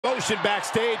Motion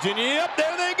backstage, and yep,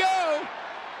 there they go.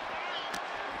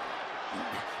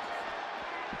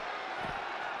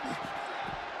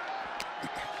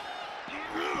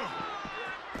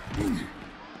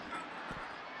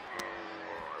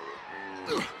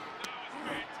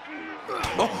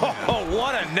 Oh,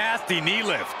 what a nasty knee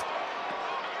lift.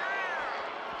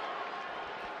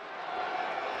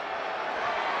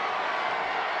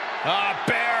 A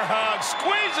bear hug,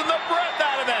 squeezing the breath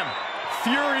out of them.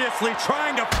 Furiously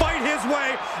trying to fight his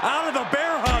way out of the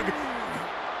bear hug.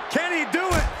 Can he do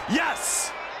it?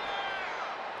 Yes!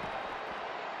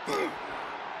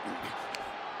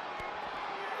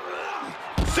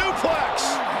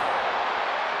 Suplex!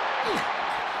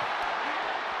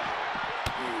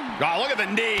 Oh, look at the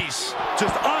knees.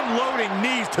 Just unloading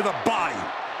knees to the body.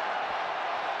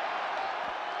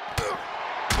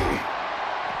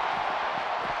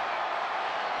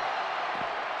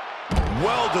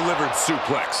 Well-delivered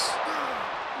suplex.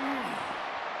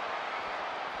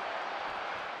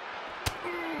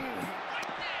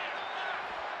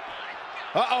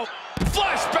 Uh-oh.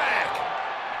 Flashback!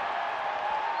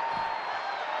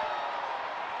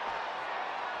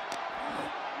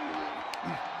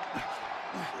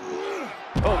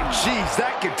 Oh, jeez,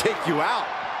 that could take you out.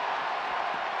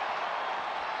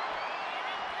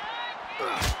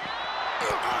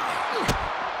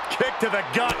 Kick to the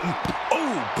gut.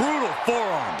 Oh, brutal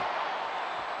forearm.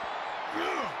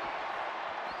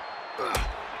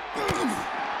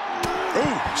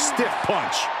 Ooh, stiff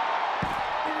punch.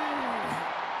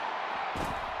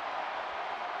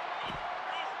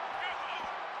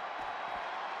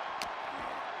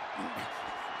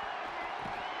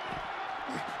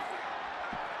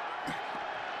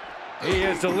 He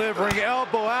is delivering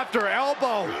elbow after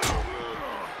elbow.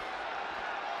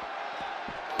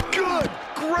 Good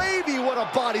gravy, what a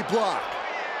body block.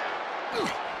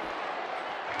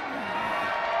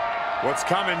 What's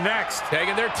coming next?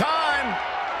 Taking their time.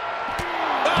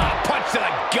 Ah, punch to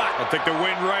the gut. I'll take the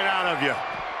wind right out of you.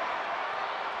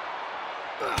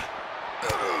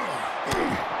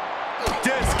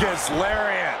 Discus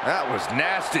lariat. That was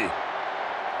nasty.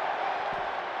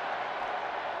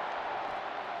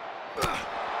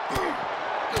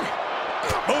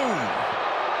 Boom.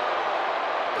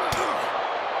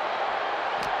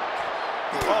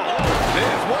 Oh,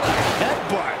 this, what a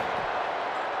headbutt.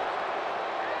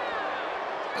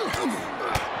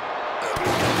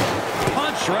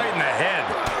 Punch right in the head.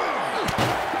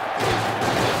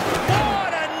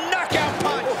 What a knockout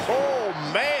punch. Oh,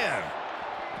 man.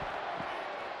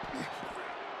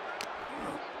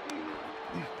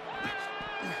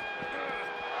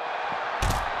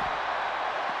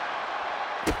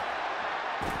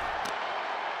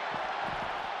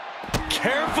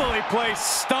 Carefully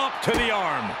placed stomp to the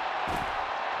arm.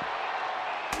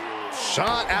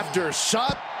 Shot after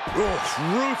shot. Oof,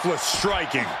 ruthless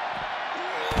striking.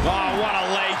 Oh, what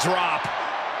a leg drop.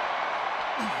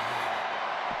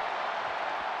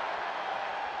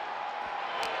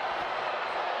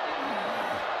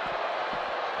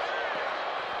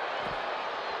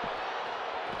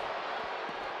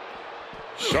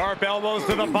 Sharp elbows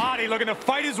to the body, looking to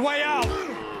fight his way out.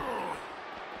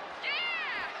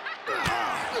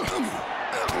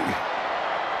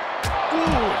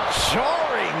 Ooh,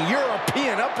 jarring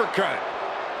European uppercut.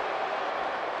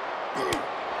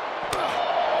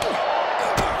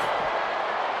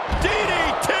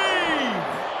 DDT!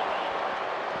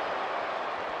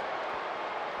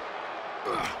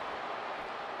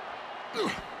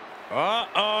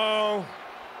 Uh-oh.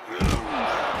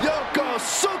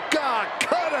 Yokosuka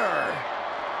cutter.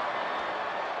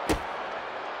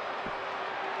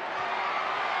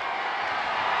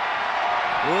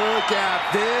 Look at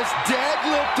this,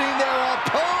 deadlifting their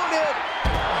opponent.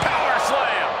 Power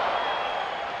slam.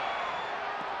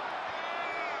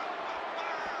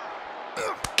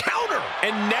 Counter.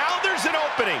 And now there's an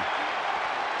opening.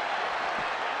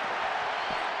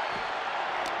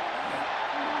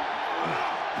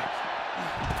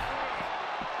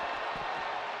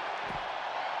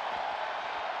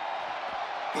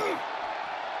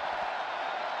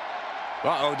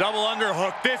 Uh-oh, double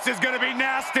underhook. This is going to be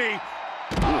nasty.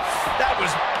 That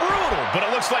was brutal, but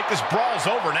it looks like this brawl's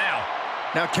over now.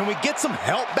 Now, can we get some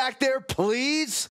help back there, please?